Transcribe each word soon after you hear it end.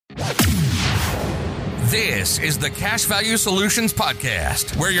This is the Cash Value Solutions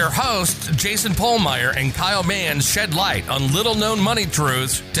Podcast, where your hosts, Jason Pohlmeyer and Kyle Manns, shed light on little-known money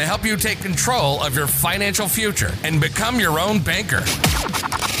truths to help you take control of your financial future and become your own banker.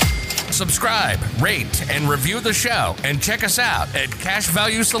 Subscribe, rate, and review the show, and check us out at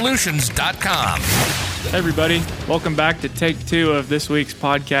cashvaluesolutions.com. Hey everybody, welcome back to take 2 of this week's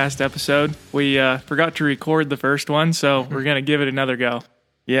podcast episode. We forgot to record the first one, so we're going to give it another go.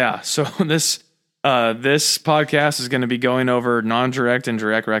 Yeah, so this podcast is going to be going over non-direct and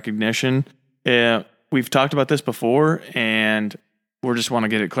direct recognition. We've talked about this before, and we just want to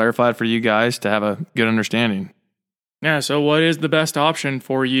get it clarified for you guys to have a good understanding. Yeah, so what is the best option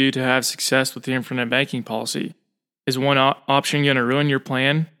for you to have success with the infinite banking policy? Is one option going to ruin your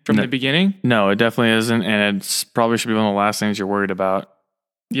plan from the beginning? No, it definitely isn't, and it's probably should be one of the last things you're worried about.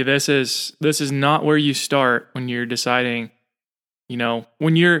 Yeah, this is not where you start when you're deciding,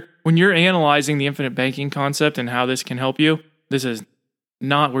 when you're analyzing the infinite banking concept and how this can help you. This is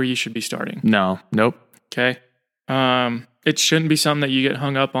not where you should be starting. No, nope. Okay, it shouldn't be something that you get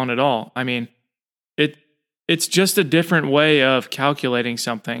hung up on at all. I mean, it's just a different way of calculating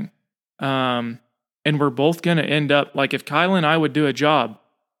something. And we're both going to end up, like if Kyle and I would do a job,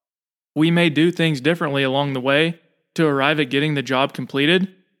 we may do things differently along the way to arrive at getting the job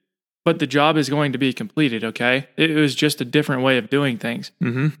completed, but the job is going to be completed, okay? It was just a different way of doing things.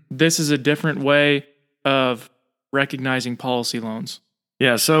 Mm-hmm. This is a different way of recognizing policy loans.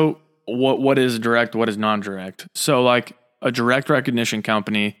 Yeah, so what is direct, what is non-direct? So like a direct recognition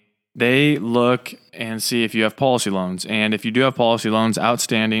company, they look and see if you have policy loans. And if you do have policy loans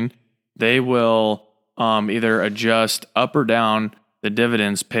outstanding, they will either adjust up or down the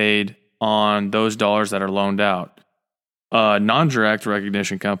dividends paid on those dollars that are loaned out. Non-direct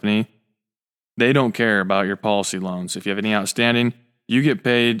recognition company, they don't care about your policy loans. If you have any outstanding, you get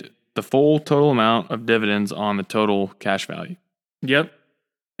paid the full total amount of dividends on the total cash value. Yep.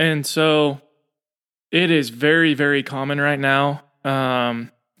 And so it is very, very common right now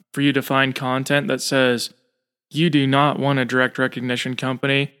for you to find content that says you do not want a direct recognition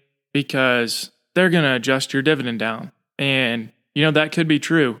company because they're going to adjust your dividend down. And, that could be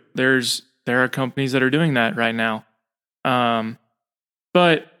true. There are companies that are doing that right now.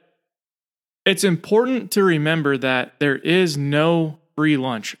 But it's important to remember that there is no free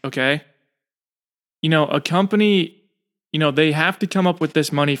lunch, okay? A company, they have to come up with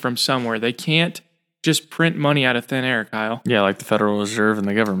this money from somewhere. They can't just print money out of thin air, Kyle. Yeah, like the Federal Reserve and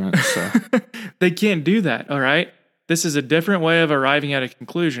the government. So. They can't do that, all right? This is a different way of arriving at a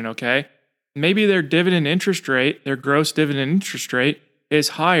conclusion, okay? Maybe their dividend interest rate, their gross dividend interest rate, is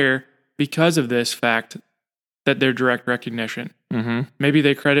higher because of this fact that they're direct recognition. Mm-hmm. Maybe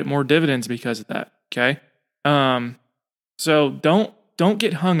they credit more dividends because of that, okay? So don't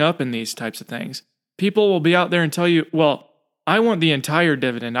get hung up in these types of things. People will be out there and tell you, well, I want the entire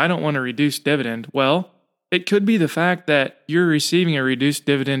dividend. I don't want a reduced dividend. Well, it could be the fact that you're receiving a reduced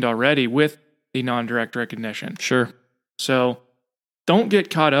dividend already with the non-direct recognition. Sure. So don't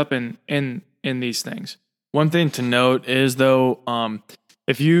get caught up in these things. One thing to note is, though,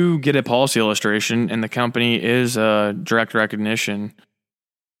 if you get a policy illustration and the company is a direct recognition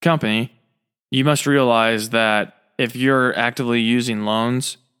company, you must realize that if you're actively using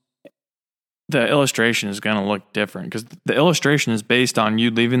loans, the illustration is going to look different because the illustration is based on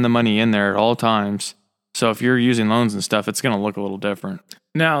you leaving the money in there at all times. So if you're using loans and stuff, it's going to look a little different.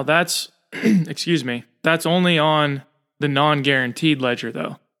 Now that's, that's only on the non-guaranteed ledger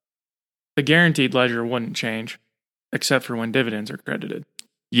though. The guaranteed ledger wouldn't change except for when dividends are credited.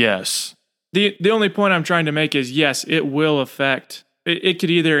 Yes. The only point I'm trying to make is yes, it will affect, it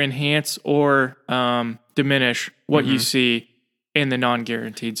could either enhance or diminish what you see in the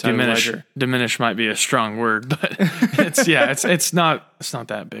non-guaranteed side of the ledger. Diminish might be a strong word, but it's not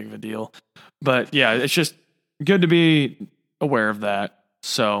that big of a deal. But yeah, it's just good to be aware of that.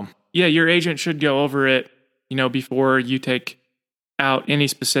 So yeah, your agent should go over it, before you take out any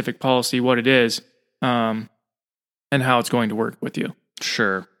specific policy, what it is, and how it's going to work with you.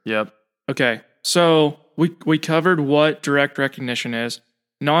 Sure. Yep. Okay. So we covered what direct recognition is.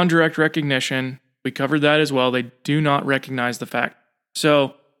 Non-direct recognition, we covered that as well. They do not recognize the fact.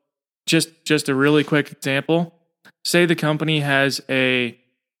 So just a really quick example. Say the company has a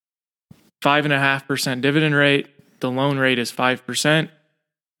 5.5% dividend rate. The loan rate is 5%.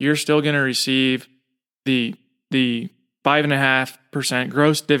 You're still going to receive the 5.5%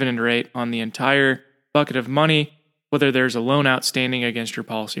 gross dividend rate on the entire bucket of money, whether there's a loan outstanding against your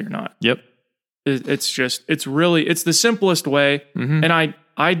policy or not. Yep. It's the simplest way. Mm-hmm. And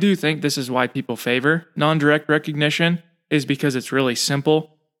I do think this is why people favor non-direct recognition, is because it's really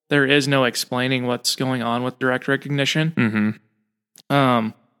simple. there is no explaining what's going on with direct recognition.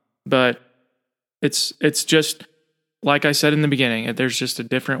 But it's just like I said in the beginning, there's just a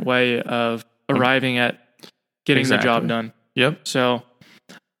different way of arriving at getting the job done. Yep. So,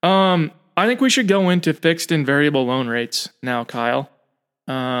 I think we should go into fixed and variable loan rates now, Kyle.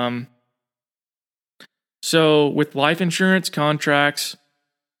 So with life insurance contracts,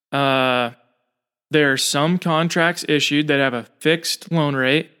 there are some contracts issued that have a fixed loan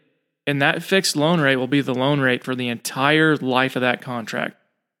rate, and that fixed loan rate will be the loan rate for the entire life of that contract.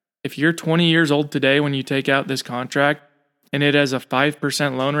 If you're 20 years old today when you take out this contract and it has a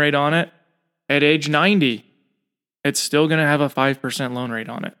 5% loan rate on it, at age 90, it's still going to have a 5% loan rate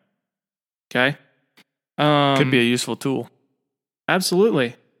on it. Okay? Could be a useful tool.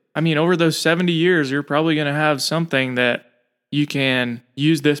 Absolutely. I mean, over those 70 years, you're probably going to have something that you can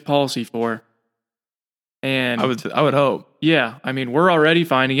use this policy for. And I would hope. Yeah. I mean, we're already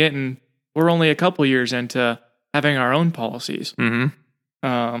finding it, and we're only a couple years into having our own policies.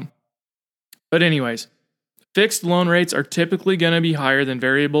 But anyways, fixed loan rates are typically going to be higher than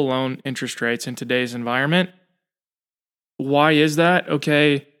variable loan interest rates in today's environment. Why is that?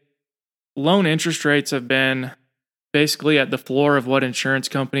 Okay, loan interest rates have been basically at the floor of what insurance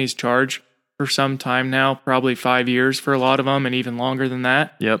companies charge for some time now, probably 5 years for a lot of them, and even longer than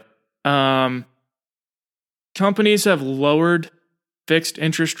that. Yep. Companies have lowered fixed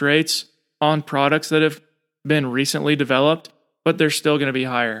interest rates on products that have been recently developed, but they're still going to be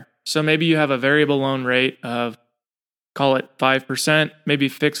higher. So maybe you have a variable loan rate of, call it 5%. Maybe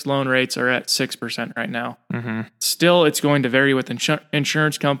fixed loan rates are at 6% right now. Still, it's going to vary with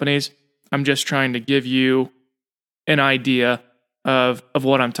insurance companies. I'm just trying to give you an idea of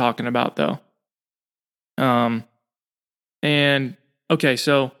what I'm talking about, though. And okay,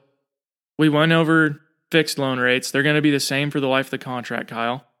 so we went over fixed loan rates. They're going to be the same for the life of the contract,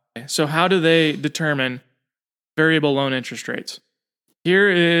 Kyle. So how do they determine variable loan interest rates? Here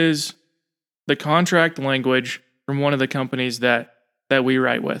is the contract language from one of the companies that we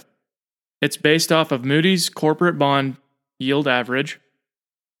write with. It's based off of Moody's corporate bond yield average,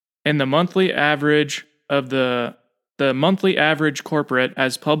 and the monthly average of the monthly average corporate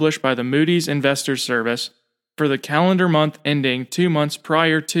as published by the Moody's Investors Service for the calendar month ending 2 months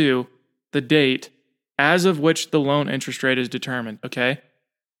prior to the date as of which the loan interest rate is determined, okay?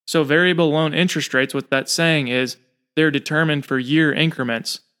 So variable loan interest rates, what that's saying is they're determined for year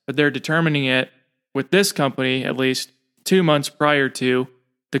increments, but they're determining it with this company at least 2 months prior to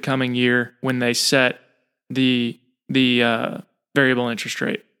the coming year when they set the variable interest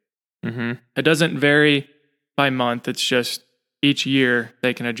rate. It doesn't vary by month. It's just each year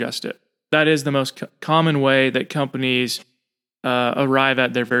they can adjust it. That is the most common way that companies arrive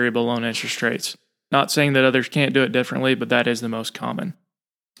at their variable loan interest rates. Not saying that others can't do it differently, but that is the most common.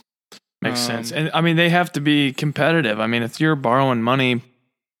 Makes sense. And I mean, they have to be competitive. I mean, if you're borrowing money,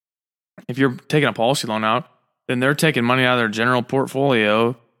 if you're taking a policy loan out, then they're taking money out of their general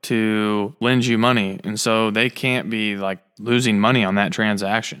portfolio to lend you money. And so they can't be like losing money on that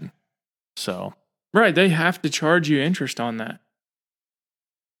transaction. So, right. They have to charge you interest on that.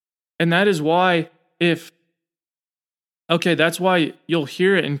 And that is why that's why you'll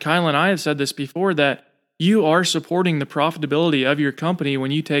hear it. And Kyle and I have said this before, that you are supporting the profitability of your company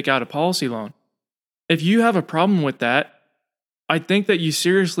when you take out a policy loan. If you have a problem with that, I think that you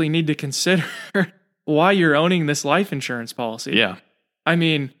seriously need to consider why you're owning this life insurance policy. Yeah. I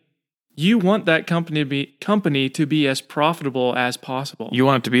mean, you want that company to be as profitable as possible. You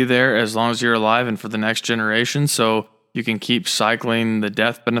want it to be there as long as you're alive and for the next generation, so you can keep cycling the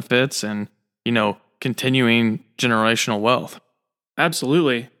death benefits and, continuing generational wealth.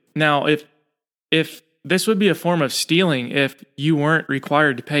 Absolutely. Now, if this would be a form of stealing if you weren't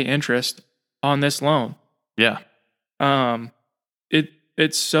required to pay interest on this loan. Yeah.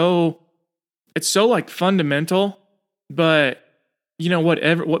 It's so like fundamental, but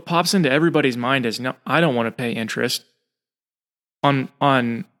what pops into everybody's mind is, no, I don't want to pay interest on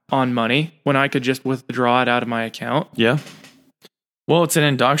money when I could just withdraw it out of my account. Yeah. Well, it's an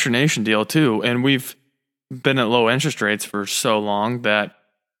indoctrination deal too, and we've been at low interest rates for so long that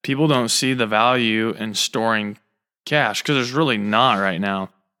people don't see the value in storing cash because there's really not right now.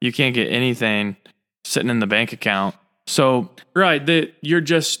 You can't get anything sitting in the bank account. So right, that you're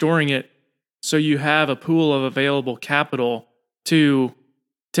just storing it so you have a pool of available capital to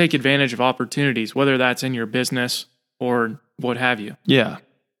take advantage of opportunities, whether that's in your business or what have you. Yeah.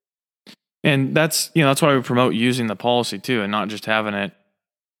 And that's why we promote using the policy too, and not just having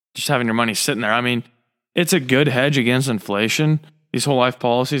your money sitting there. I mean, it's a good hedge against inflation. These whole life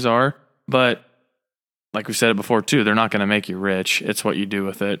policies are, but like we said it before too, they're not going to make you rich. It's what you do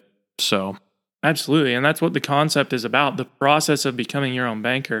with it. So absolutely. And that's what the concept is about, the process of becoming your own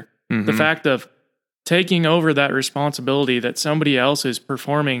banker. The fact of taking over that responsibility that somebody else is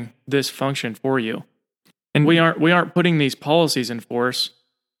performing this function for you. And we aren't putting these policies in force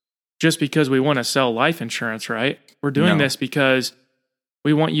just because we want to sell life insurance, right? We're doing this because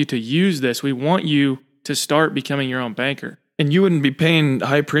we want you to use this. We want you to start becoming your own banker. And you wouldn't be paying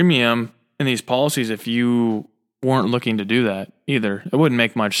high premium in these policies if you weren't looking to do that either. It wouldn't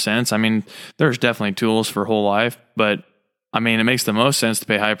make much sense. I mean, there's definitely tools for whole life, but I mean, it makes the most sense to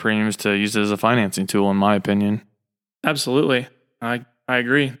pay high premiums to use it as a financing tool, in my opinion. Absolutely. I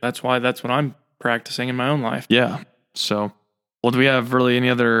agree. That's what I'm practicing in my own life. Yeah. So, well, do we have really any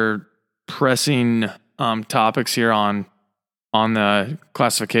other pressing topics here on the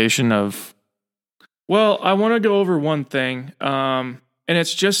classification of? Well, I want to go over one thing, and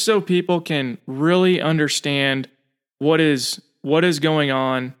it's just so people can really understand what is going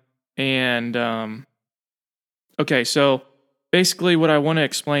on. And okay, so basically what I want to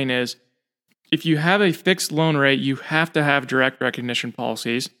explain is, if you have a fixed loan rate, you have to have direct recognition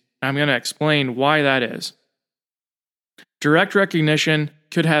policies. I'm going to explain why that is. Direct recognition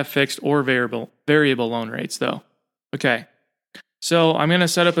could have fixed or variable loan rates, though. Okay, so I'm going to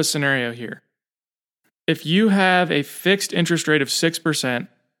set up a scenario here. If you have a fixed interest rate of 6%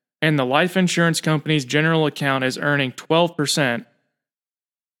 and the life insurance company's general account is earning 12%,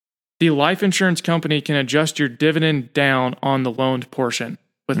 the life insurance company can adjust your dividend down on the loaned portion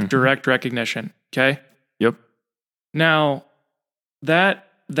with direct recognition, okay? Yep. Now, that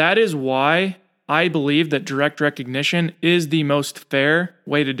is why I believe that direct recognition is the most fair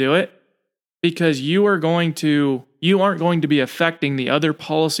way to do it, because you aren't going to be affecting the other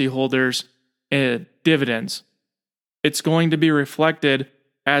policyholders' dividends. It's going to be reflected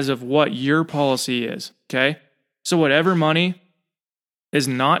as of what your policy is, okay? So whatever money is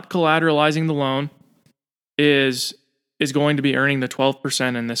not collateralizing the loan is going to be earning the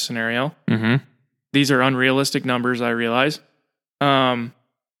 12% in this scenario. These are unrealistic numbers, I realize. And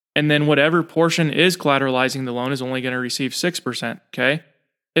then whatever portion is collateralizing the loan is only going to receive 6%, okay?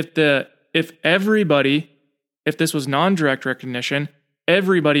 If this was non-direct recognition,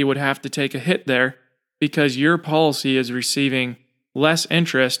 everybody would have to take a hit there because your policy is receiving less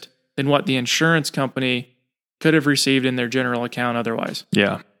interest than what the insurance company could have received in their general account otherwise.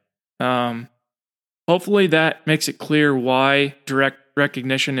 Yeah. Hopefully that makes it clear why direct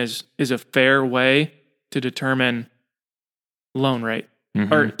recognition is a fair way to determine loan rate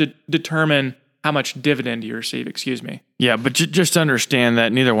or determine how much dividend you receive, excuse me. Yeah, but just understand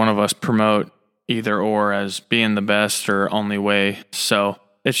that neither one of us promote either or as being the best or only way. So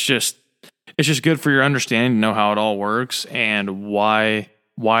it's just good for your understanding to know how it all works and why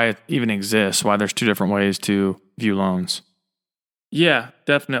it even exists, why there's two different ways to view loans. Yeah,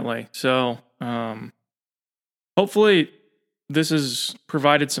 definitely. So hopefully this has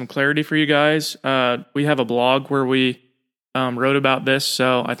provided some clarity for you guys. We have a blog where we wrote about this,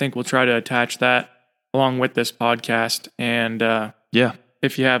 so I think we'll try to attach that along with this podcast. And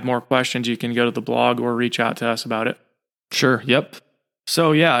if you have more questions, you can go to the blog or reach out to us about it. Sure. Yep.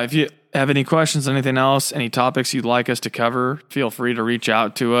 So if you have any questions, anything else, any topics you'd like us to cover, feel free to reach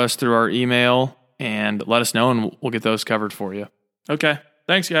out to us through our email and let us know, and we'll get those covered for you. Okay.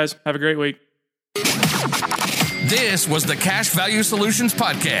 Thanks, guys. Have a great week. This was the Cash Value Solutions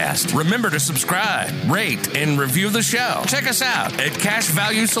Podcast. Remember to subscribe, rate, and review the show. Check us out at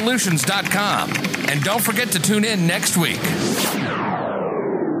cashvaluesolutions.com. And don't forget to tune in next week.